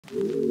Take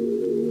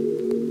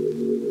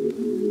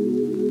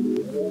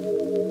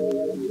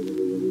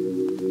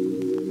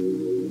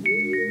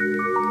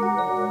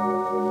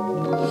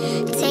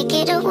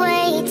it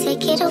away,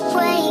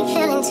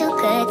 feeling too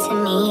good to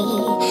me.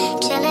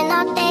 Chilling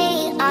all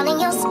day, all in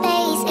your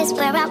space is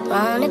where I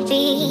wanna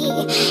be.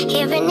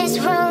 Here in this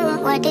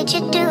room, what did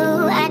you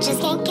do? I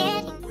just can't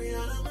get it.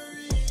 Briana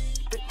Marie,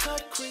 the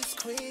cut crease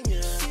queen, yeah.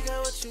 You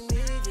got what you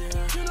need,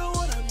 yeah. You know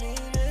what I mean,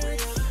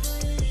 Briana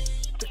Marie,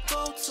 the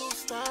go-to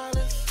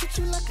stylist. Treat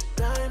you like a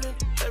diamond,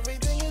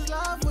 everything is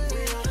love with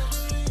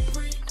Briana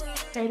Marie.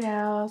 Hey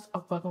dolls,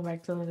 welcome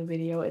back to another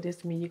video. It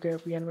is me, your girl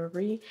Briana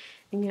Marie,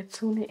 and you're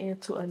tuning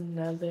into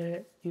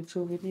another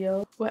YouTube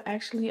video. Well,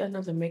 actually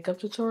another makeup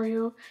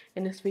tutorial,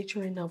 and it's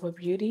featuring Nova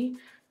Beauty.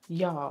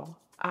 Y'all,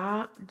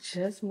 I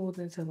just moved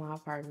into my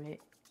apartment,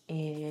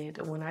 and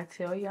when I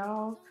tell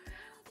y'all,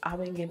 I've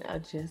been getting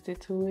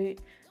adjusted to it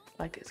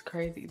like it's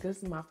crazy.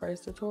 This is my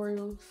first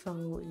tutorial,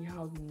 so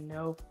y'all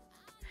know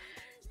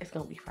it's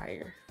gonna be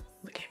fire.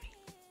 Look at me.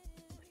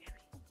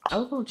 I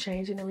was gonna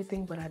change and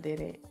everything, but I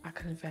didn't. I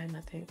couldn't find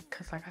nothing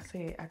because, like I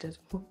said, I just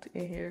moved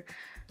in here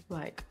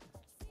like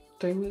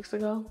 3 weeks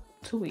ago,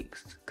 2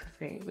 weeks, because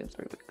it ain't been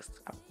 3 weeks.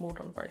 I moved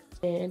on the 1st,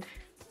 and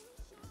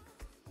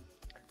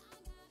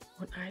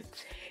when I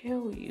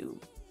tell you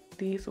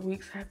these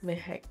weeks have been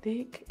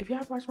hectic, if y'all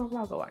have watched my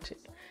vlog, go watch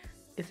it.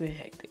 It's been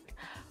hectic.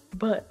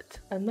 But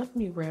enough of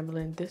me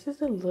rambling. This is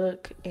the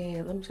look,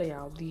 and let me tell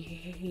y'all, the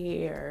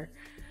hair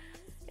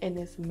and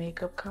this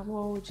makeup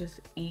combo just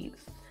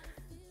eats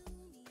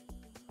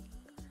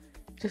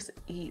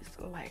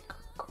like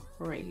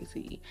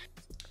crazy.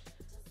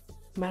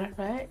 Matter of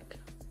fact,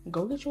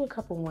 go get you a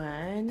cup of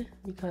wine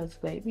because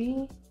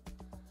baby,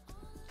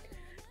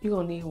 you're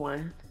gonna need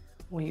one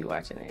when you're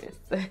watching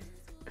this.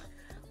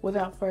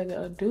 Without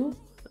further ado,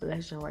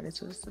 let's jump right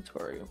into this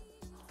tutorial.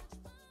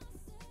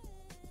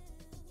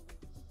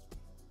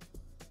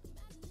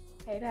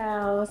 Hey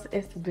dolls,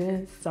 it's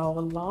been so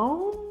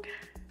long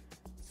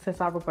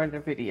since I recorded a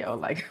video.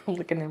 Like, I'm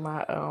looking at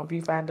my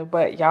viewfinder,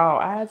 but y'all,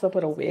 I had to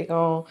put a wig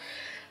on.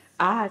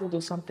 I had to do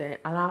something,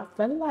 and I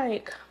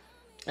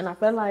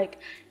felt like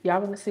y'all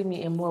gonna see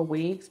me in more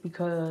wigs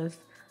because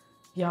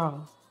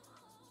y'all,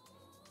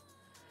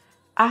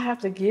 I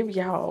have to give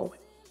y'all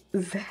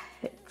that.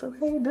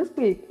 Okay, this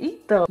wig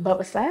eat though. But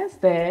besides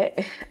that,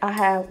 I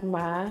have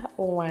my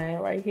wine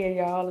right here,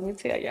 y'all. Let me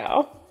tell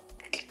y'all,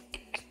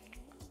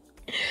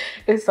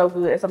 it's so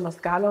good. It's a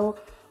Moscato,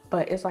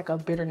 but it's like a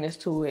bitterness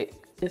to it.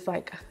 It's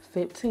like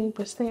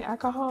 15%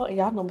 alcohol, and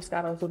y'all know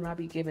Moscatos do not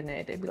be giving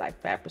that. They be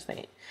like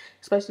 5%,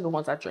 especially the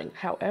ones I drink.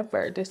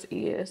 However, this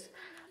is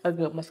a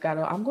good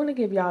Moscato. I'm going to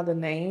give y'all the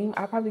name.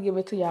 I'll probably give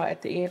it to y'all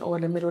at the end or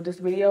in the middle of this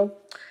video.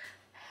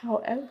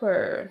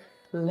 However,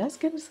 let's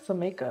get into some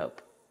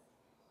makeup.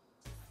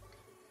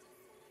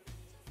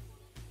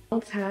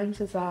 Long time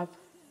since I've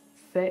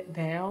sat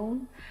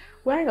down.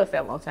 Well, I ain't gonna say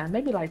a long time,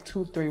 maybe like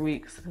 2-3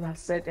 weeks since I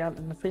sat down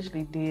and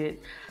officially did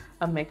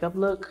a makeup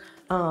look.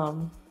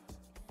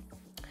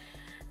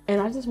 And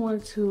I just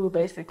wanted to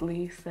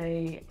basically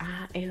say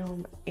I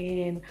am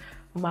in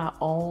my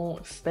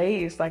own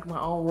space, like my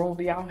own room.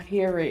 Do y'all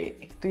hear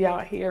it? Do y'all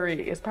hear it?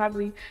 It's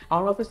probably, I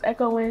don't know if it's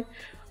echoing,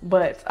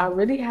 but I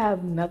really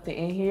have nothing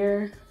in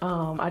here.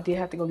 I did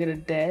have to go get a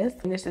desk,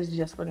 and this is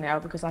just for now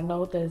because I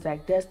know the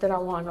exact desk that I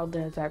want. I know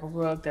the exact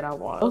rug that I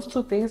want. Those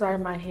two things are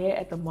in my head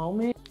at the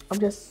moment. I'm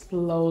just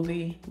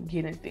slowly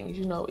getting things,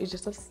 you know, it's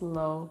just a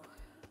slow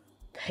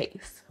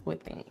pace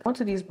with things.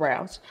 Onto these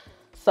brows.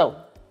 So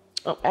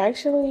I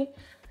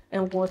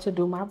am going to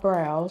do my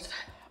brows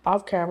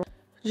off camera.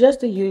 Just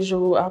the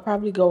usual. I'll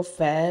probably go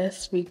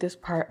fast, speed this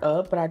part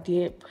up, but I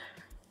did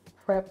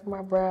prep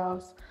my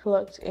brows,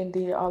 plucked and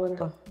did all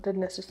of the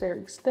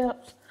necessary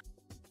steps.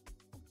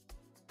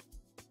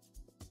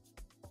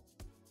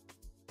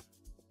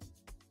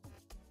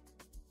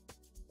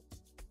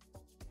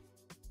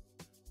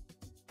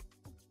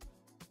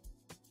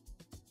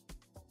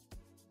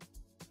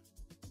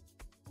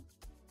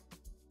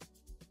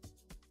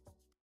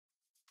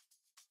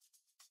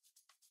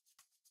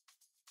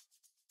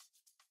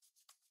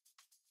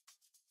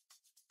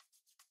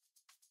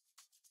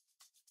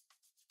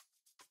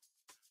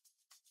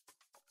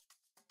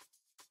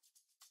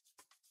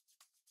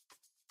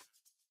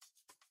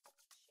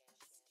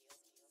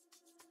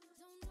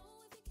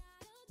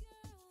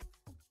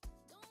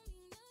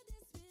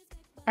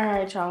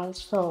 Alright y'all,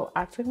 so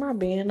I took my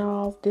band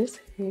off. This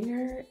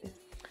hair,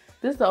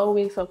 this is the old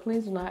wig, so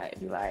please do not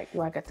be like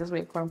where I got this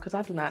wig from, because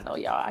I do not know,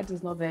 y'all. I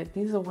just know that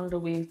these are one of the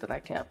wigs that I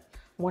kept.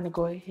 I want to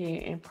go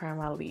ahead and prime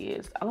my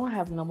lids. I don't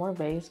have no more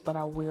base, but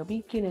I will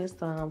be getting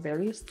some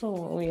very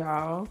soon,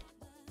 y'all.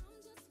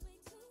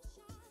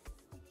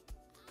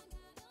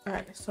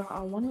 Alright, so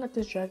I want to let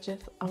this dry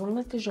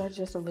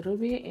just a little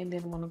bit, and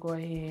then I want to go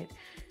ahead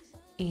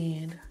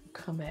and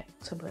come back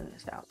to blend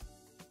this out.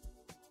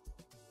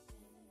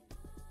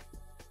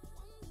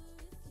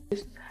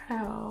 This is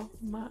how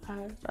my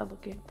eyes are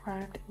looking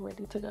primed and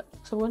ready to go.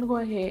 So we're gonna go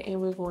ahead and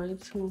we're going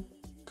to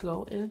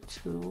go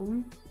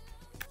into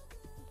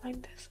like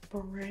this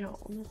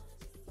brown.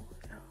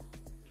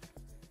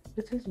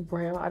 This is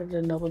brown out of the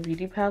Nova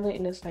Beauty palette,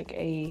 and it's like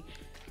a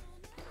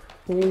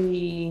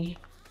really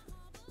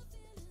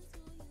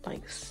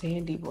like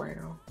sandy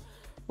brown.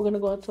 We're gonna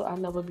go into our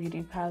Nova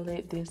Beauty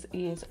palette. This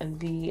is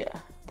the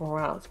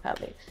Bronze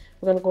palette.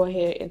 We're gonna go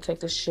ahead and take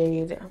the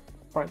shade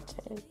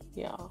Frontin,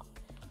 y'all.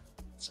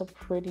 It's a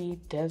pretty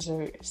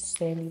desert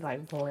sandy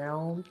like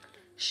brown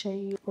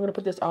shade. We're gonna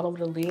put this all over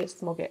the lid,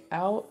 smoke it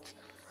out.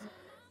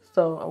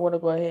 So I'm gonna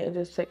go ahead and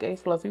just take a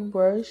fluffy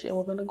brush, and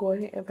we're gonna go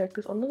ahead and pack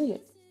this on the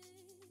lid.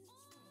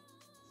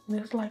 And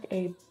it's like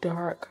a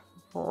dark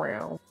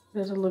brown. It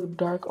doesn't look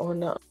dark on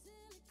the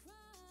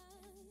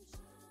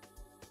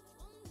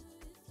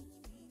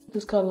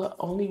this color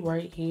only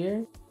right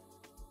here.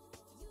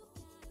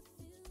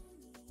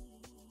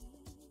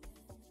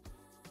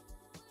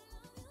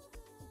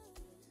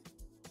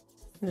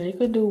 Now you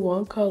could do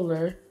one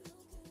color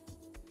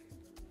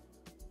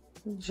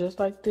just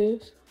like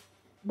this,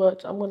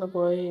 but I'm gonna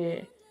go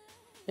ahead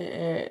and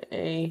add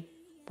a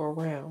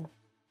brown.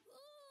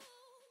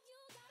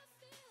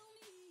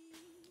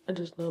 I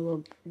just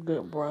love a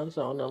good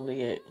bronzer on the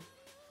lid,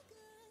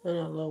 and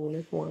I love when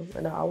it's warm.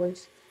 And I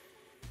always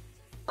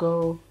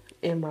go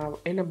in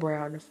the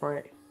brown in the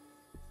front.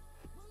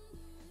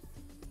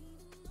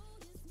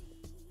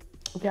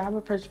 If y'all have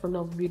a purchase from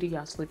Nova Beauty,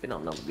 y'all sleeping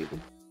on Nova Beauty.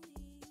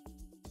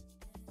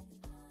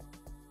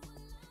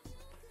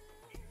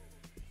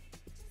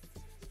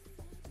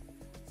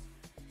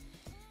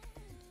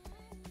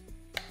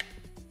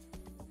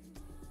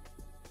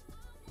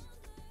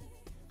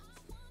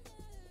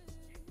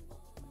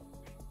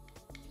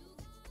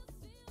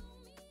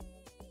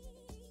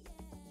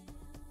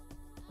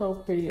 So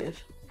pretty,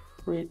 it's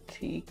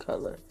pretty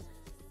color.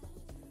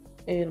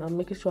 And I'm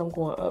making sure I'm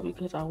going up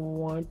because I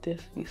want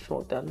this to be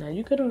smoked out. Now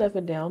you could have left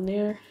it down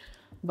there,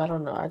 but I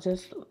don't know. I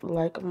just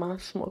like my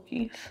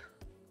smokies.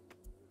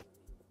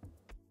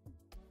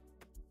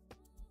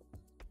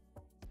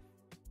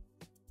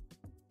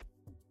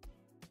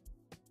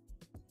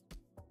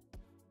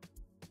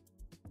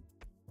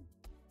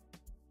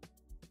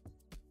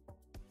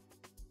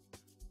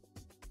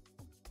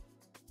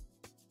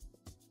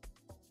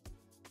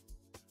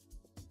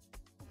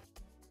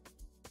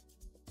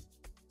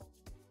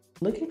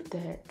 Look at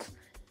that.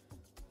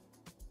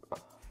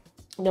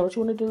 Now what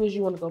you want to do is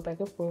you want to go back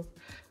and forth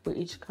with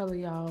each color,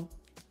 y'all.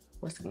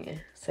 Once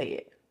again, say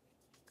it.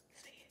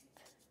 Say it.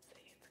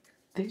 Say it.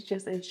 This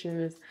just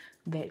ensures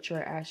that your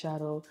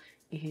eyeshadow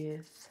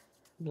is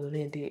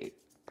blended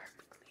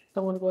perfectly. So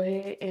I want to go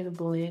ahead and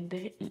blend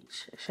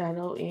each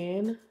shadow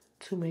in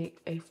to make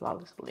a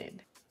flawless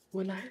blend.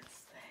 When I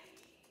say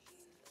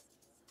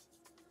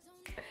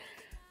I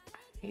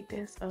ate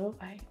this up,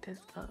 I ate this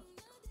up.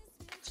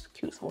 It's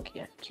cute, smoky,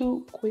 yeah.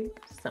 Cute, quick,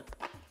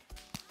 simple.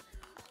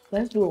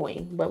 Let's do a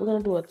wing, but we're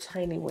gonna do a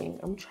tiny wing.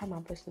 I'm trying my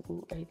best to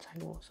do a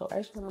tiny one. So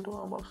actually, I'm gonna do it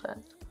on both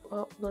sides.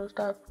 Well, we're gonna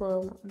start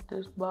from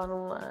this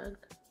bottom line,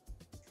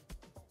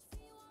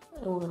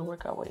 and we're gonna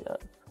work our way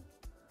up.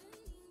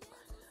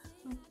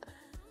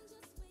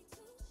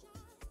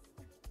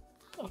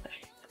 Okay,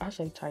 I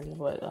say tiny,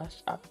 but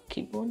I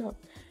keep going up.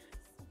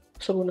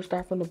 So we're gonna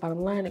start from the bottom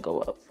line and go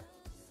up.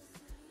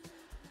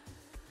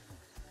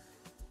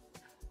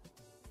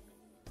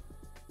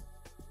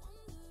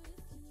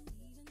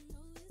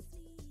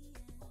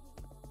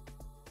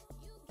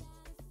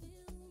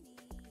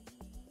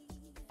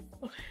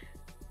 Okay.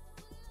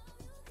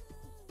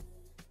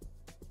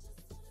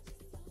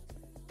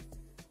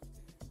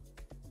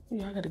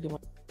 Yeah, I gotta get my.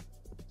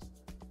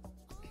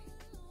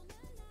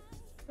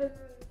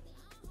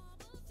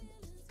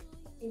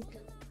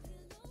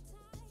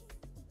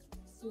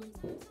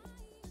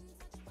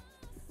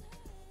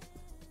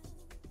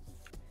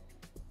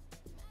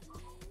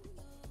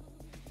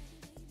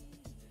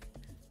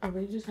 I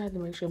really just had to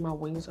make sure my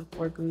wings are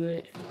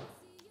good.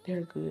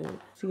 They're good.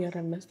 See how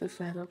I messed this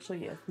side up? So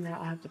yes, now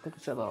I have to put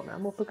concealer on. I'm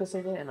gonna put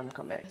concealer and I'm gonna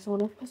come back. So I'm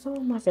gonna put some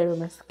of my favorite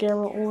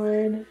mascara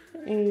on,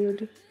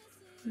 and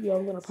yeah,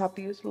 I'm gonna pop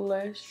these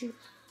lashes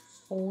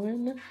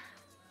on.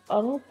 I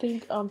don't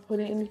think I'm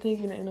putting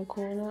anything in the inner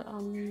corner.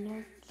 I'm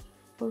not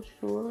for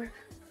sure.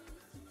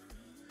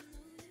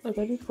 Like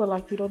I just feel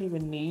like you don't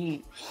even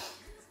need.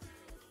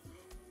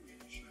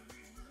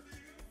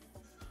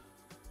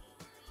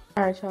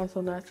 Alright, y'all,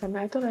 so now it's time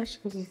after that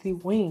shit is the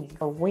wing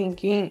or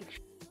winging.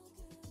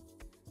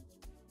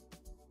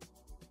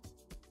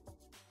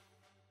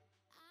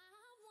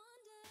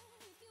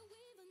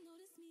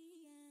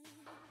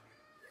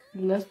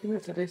 Let's get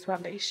into this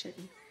foundation.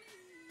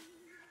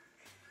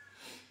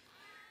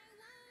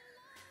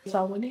 So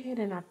I went ahead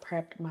and I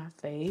prepped my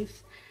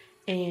face,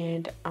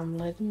 and I'm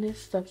letting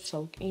this stuff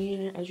soak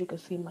in. As you can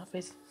see, my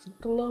face is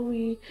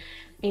glowy,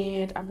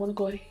 and I'm gonna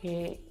go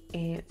ahead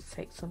and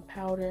take some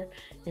powder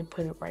and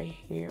put it right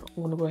here.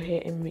 I'm gonna go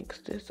ahead and mix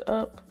this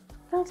up.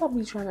 That's what I'll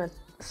be trying to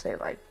say,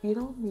 like, you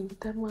don't need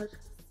that much,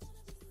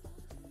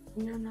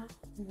 you know,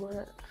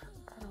 but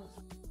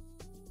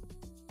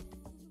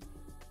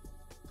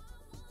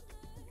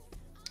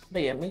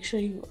yeah, make sure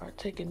you are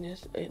taking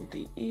this in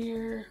the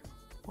ear,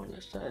 on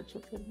the sides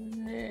of the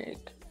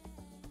neck,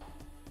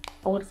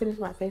 I want to finish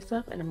my face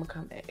up and I'm gonna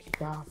come back.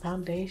 Y'all,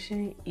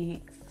 foundation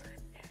eats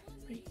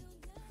every.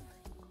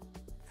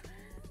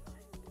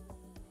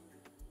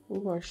 We're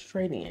going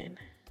straight in.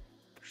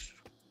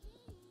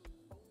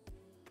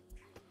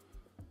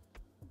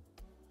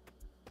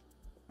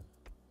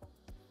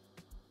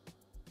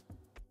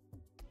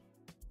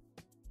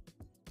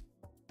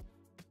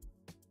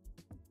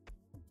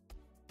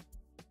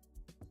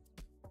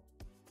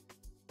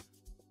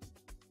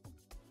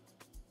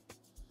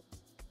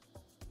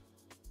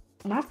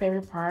 My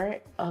favorite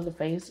part of the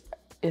face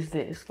is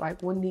this.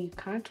 Like when the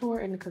contour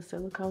and the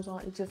concealer comes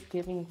on, it's just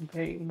giving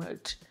very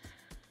much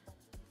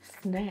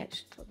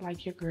snatched.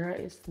 Like your girl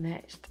is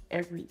snatched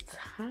every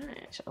time.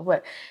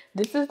 But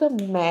this is the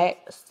matte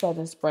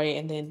setting spray,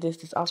 and then this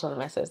is also the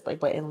matte setting spray,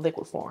 but in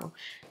liquid form.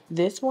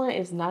 This one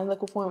is not in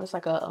liquid form. It's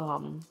like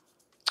a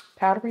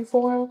powdery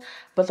form.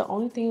 But the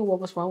only thing what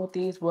was wrong with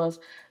these was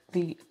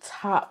the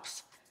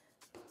tops.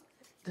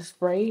 The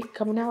spray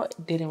coming out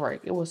didn't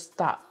work. It was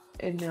stopped.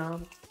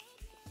 And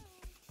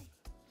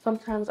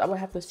sometimes I would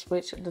have to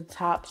switch the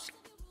tops.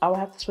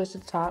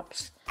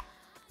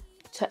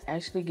 To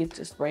actually get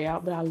the spray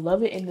out. But I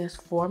love it in this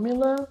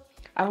formula.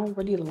 I don't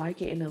really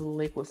like it in the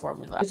liquid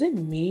formula. Is it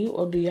me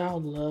or do y'all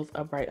love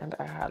a bright under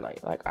eye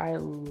highlight? Like I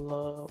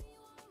love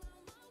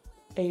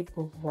a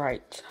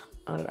bright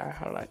under eye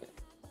highlight.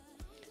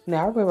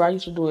 Now I remember I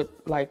used to do it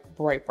like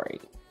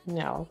bright.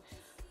 Now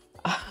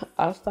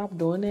I stopped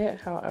doing that.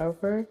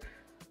 However,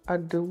 I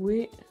do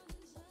it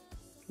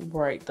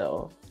bright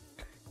though.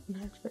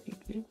 That's very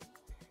good.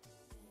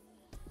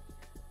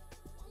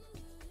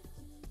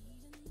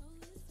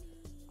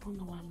 I don't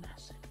know why I'm not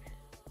saying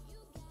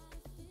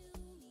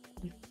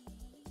it.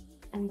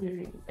 I'm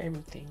doing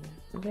everything,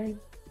 okay?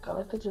 I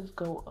like to just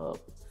go up.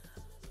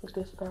 Let's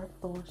just start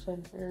from one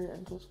certain area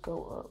and just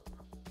go up.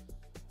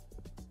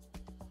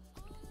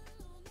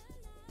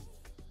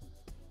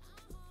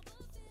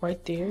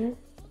 Right there,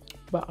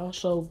 but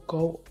also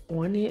go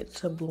on it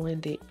to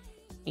blend it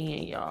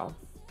in, y'all.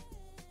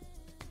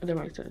 That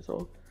makes sense.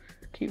 So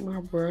keep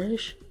my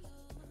brush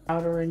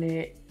powdering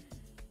it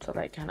to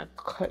like kind of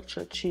cut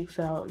your cheeks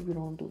out. You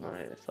don't do none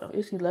of that. So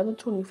it's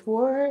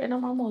 11:24 and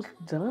I'm almost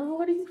done.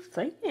 What are you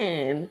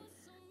saying?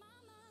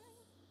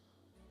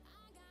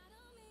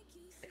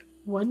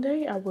 One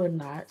day I will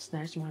not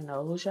snatch my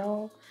nose,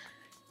 y'all,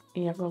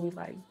 and you're gonna be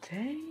like,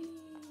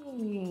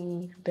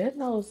 dang, that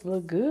nose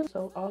look good.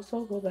 So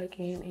also go back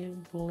in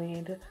and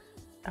blend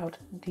out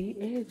the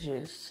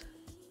edges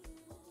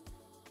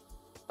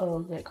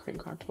of that cream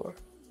contour.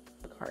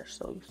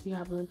 So you see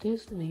how I blend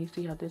this, and then you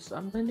see how this is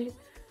unblended.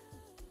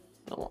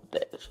 I don't want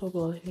that, so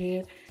go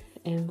ahead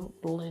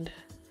and blend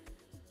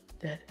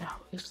that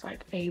out. It's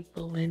like a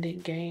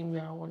blended game,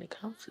 y'all, when it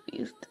comes to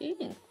these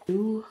things.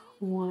 You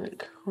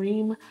want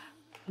cream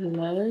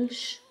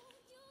blush.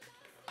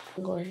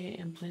 Go ahead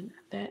and blend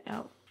that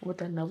out with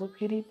the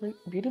NOVABEAUTY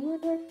beauty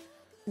blender.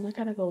 And I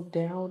kind of go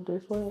down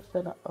this way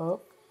instead of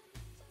up.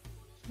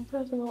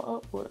 Sometimes I go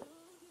upward.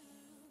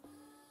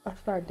 I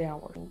start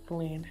downward and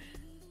blend.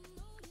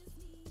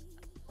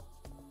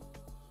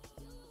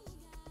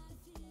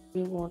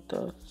 We want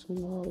the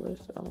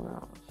smallest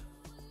amount,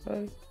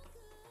 okay?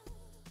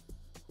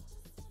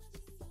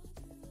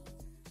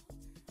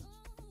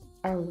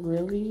 I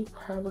really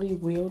probably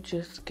will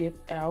just skip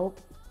out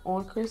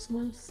on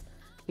Christmas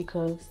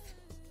because,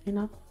 you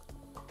know,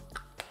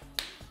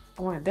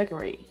 I want to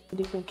decorate. I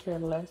couldn't care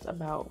less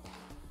about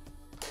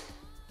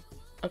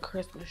a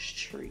Christmas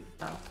tree.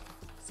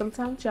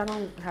 Sometimes y'all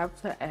don't have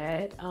to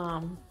add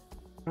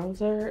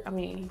bronzer. I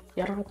mean,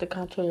 y'all don't have to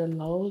contour your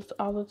nose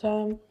all the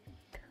time.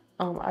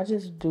 I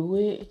just do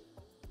it,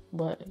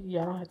 but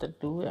y'all don't have to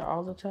do it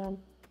all the time.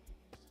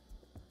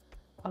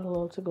 I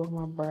love to go with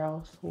my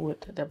brows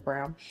with the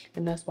brown,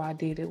 and that's why I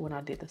did it when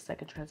I did the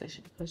second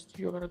transition, because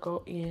you're gonna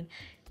go in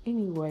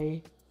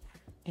anyway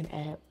and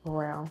add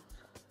brown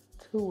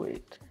to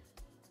it.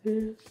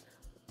 This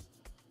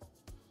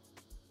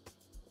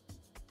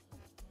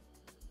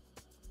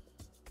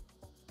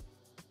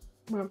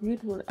my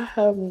beauty blender. I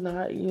have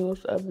not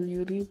used a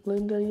beauty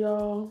blender,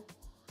 y'all,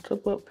 to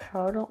put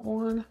powder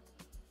on.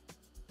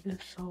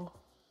 It's so long.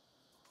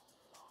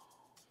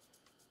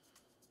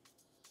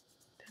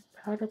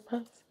 That powder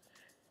puff.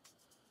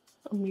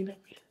 I mean,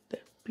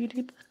 that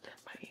beauty blender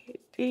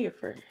might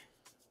differ.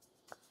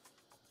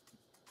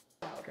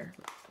 Powder.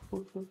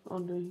 Put this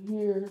under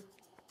here,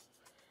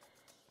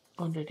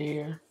 under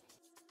there.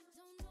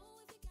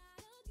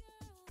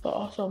 But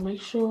also make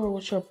sure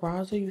with your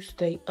bronzer you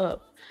stay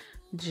up,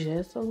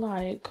 just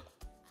like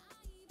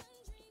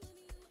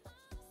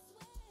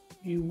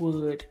you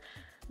would,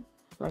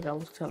 like I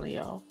was telling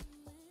y'all.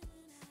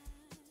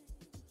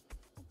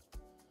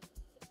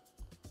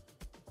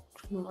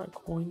 Like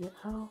going it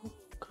out,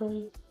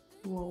 okay?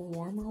 You want a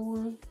warmer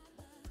one?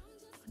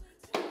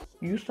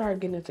 You start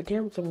getting into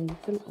character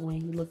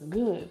when you looking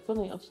good,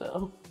 feeling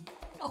yourself.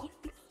 Oh.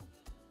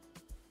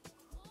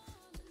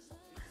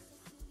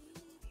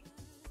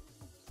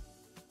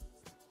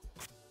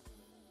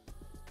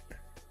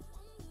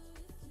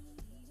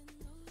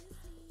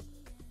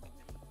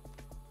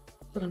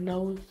 So the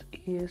nose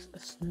is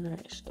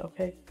snatched,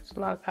 okay? It's a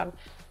lot of powder.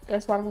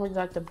 That's why I don't really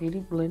like the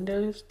beauty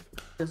blenders.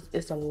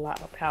 It's a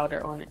lot of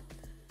powder on it.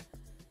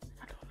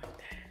 I don't like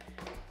that.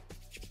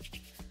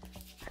 I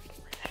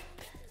don't like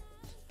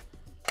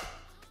that.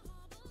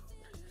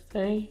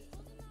 See?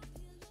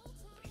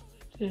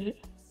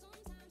 It.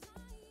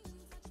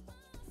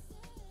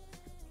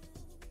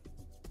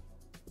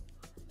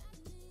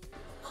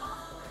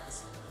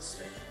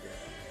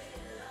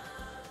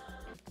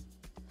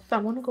 So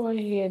I'm gonna go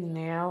ahead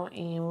now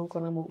and we're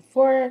gonna move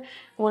forward.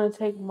 I want to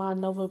take my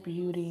Nova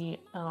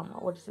Beauty,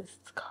 what is this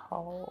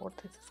called?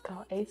 This is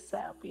called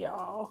ASAP,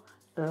 y'all.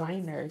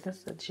 Liner. This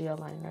is a gel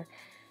liner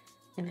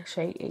in the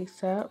shade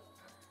ASAP.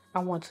 I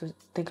want to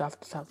think off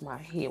the top of my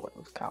head what it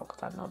was called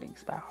because I know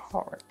these by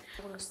heart.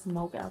 I'm gonna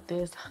smoke out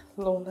this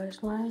lower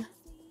lash line.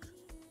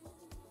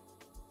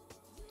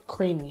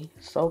 Creamy,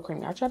 so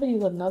creamy. I tried to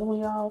use another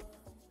one, y'all.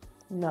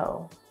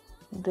 No,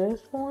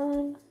 this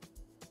one.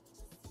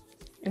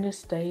 And it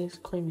stays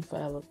creamy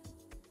forever.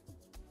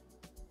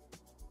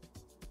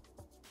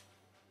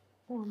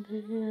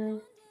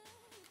 Here.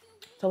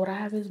 So what I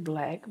have is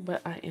black,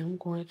 but I am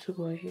going to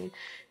go ahead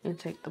and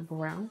take the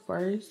brown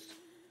first.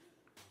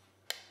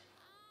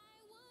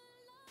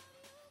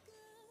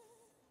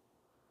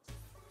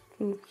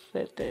 To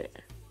set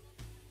that.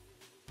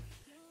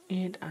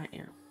 And I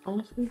am.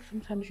 Honestly,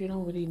 sometimes you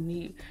don't really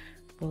need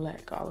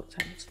black all the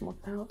time to smoke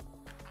out.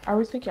 I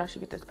really think y'all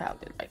should get this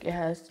palette. Like, it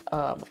has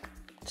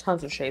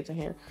tons of shades in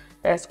here.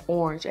 It has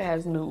orange, it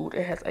has nude,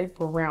 it has a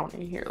brown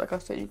in here. Like I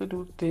said, you could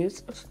do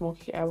this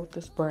smoky eye with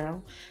this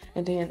brown,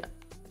 and then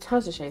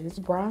tons of shades. This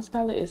bronze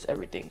palette is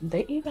everything.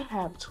 They even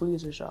have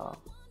tweezers, y'all.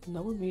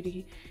 Nova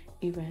Beauty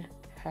even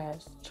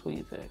has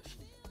tweezers.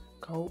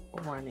 Go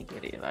run and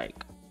get it.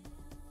 Like,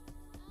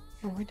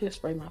 I'm ready to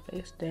spray my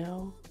face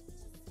down.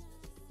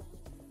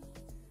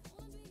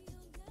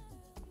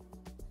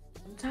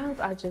 Sometimes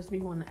I just be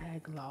want to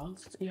add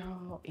gloss,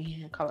 y'all,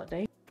 and call it a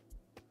day.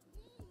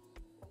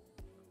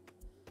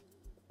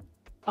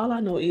 All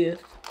I know is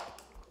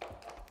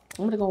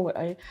I'm gonna go with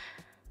a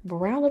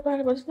brown lip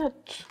liner, but it's not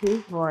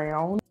too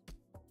brown.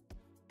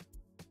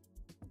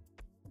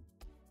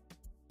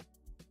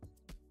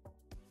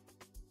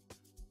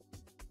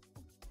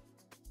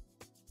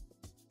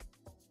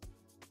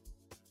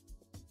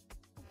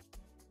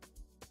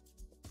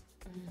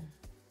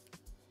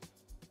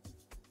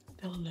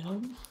 The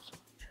lips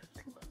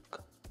just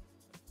look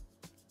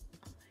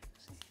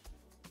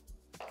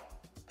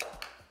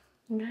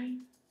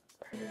amazing.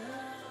 Okay.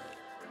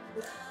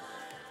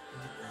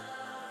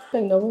 The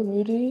Nova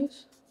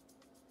Beauty's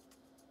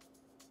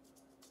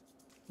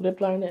lip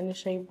liner in the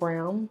shade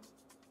brown.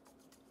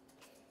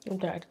 I'm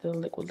back to the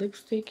liquid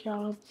lipstick,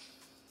 y'all.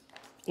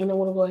 And I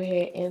want to go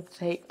ahead and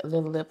take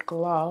the lip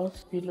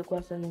gloss. Beauty lip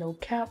gloss in No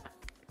Cap.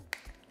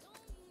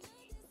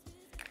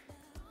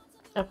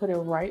 I put it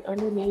right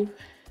underneath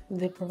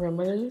the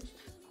perimeters.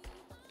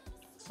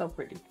 So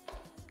pretty.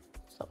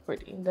 So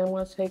pretty. Then I'm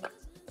going to take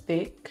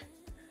Thicc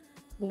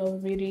Nova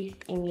Beauty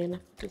and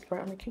just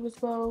right on the cupid's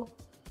bow.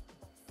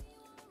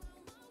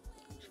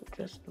 So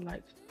just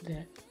like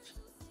that.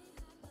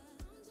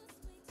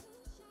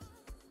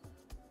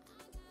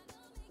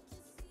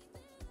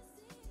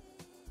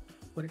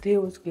 What I did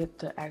was get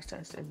the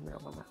access in the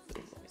middle of my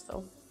face.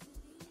 So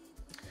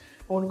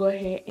I want to go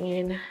ahead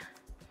and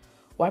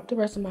wipe the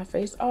rest of my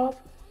face off.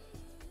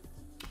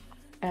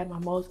 Add my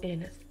most in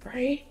the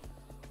spray.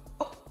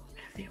 Oh,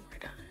 and then we're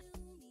done.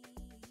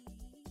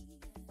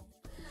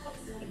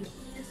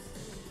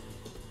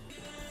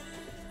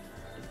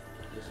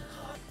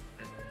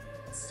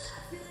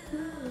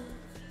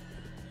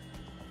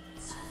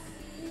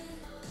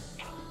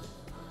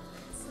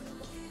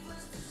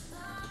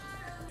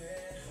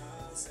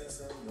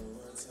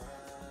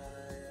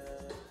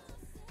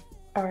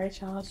 All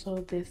right, y'all, so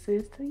this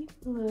is the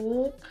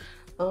look.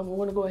 I'm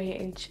gonna go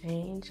ahead and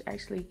change,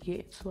 actually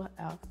get to an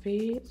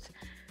outfit,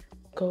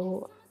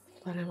 go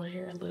flat out my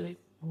hair a little bit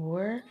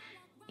more,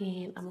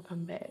 and I'm gonna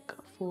come back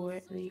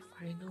for the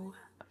final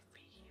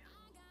video.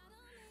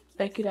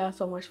 Thank you guys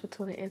so much for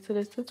tuning into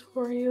this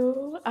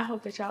tutorial. I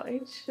hope that y'all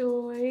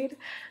enjoyed.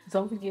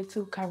 Don't forget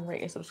to comment,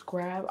 rate, and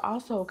subscribe.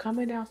 Also,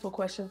 comment down some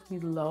questions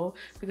below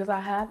because I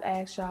have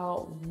asked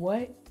y'all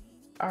what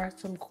are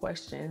some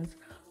questions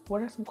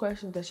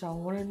that y'all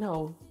want to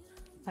know,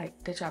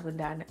 like that y'all been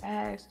dying to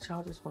ask, that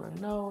y'all just want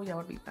to know, y'all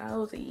want to be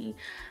nosy.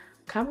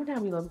 Comment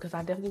down below because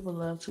I definitely would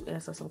love to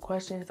answer some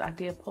questions. I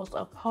did post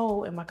a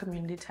poll in my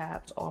community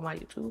tabs on my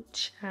YouTube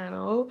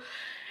channel,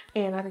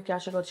 and I think y'all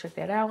should go check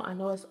that out. I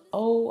know it's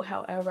old,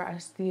 however, I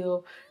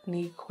still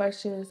need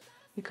questions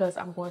because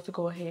I'm going to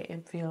go ahead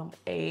and film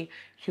a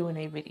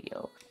Q&A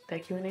video.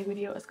 That Q&A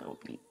video is going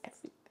to be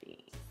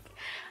everything.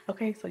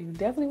 Okay, so you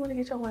definitely want to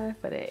get your mind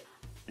for that.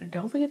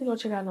 Don't forget to go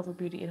check out Nova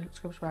Beauty in the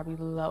description bar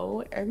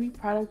below. Every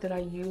product that I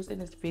use in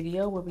this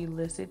video will be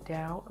listed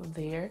down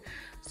there.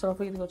 So don't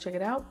forget to go check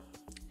it out.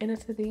 And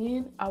until the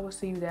end, I will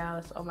see you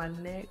guys on my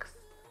next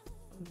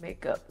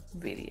makeup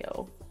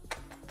video.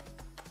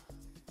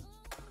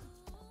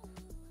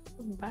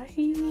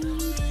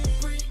 Bye.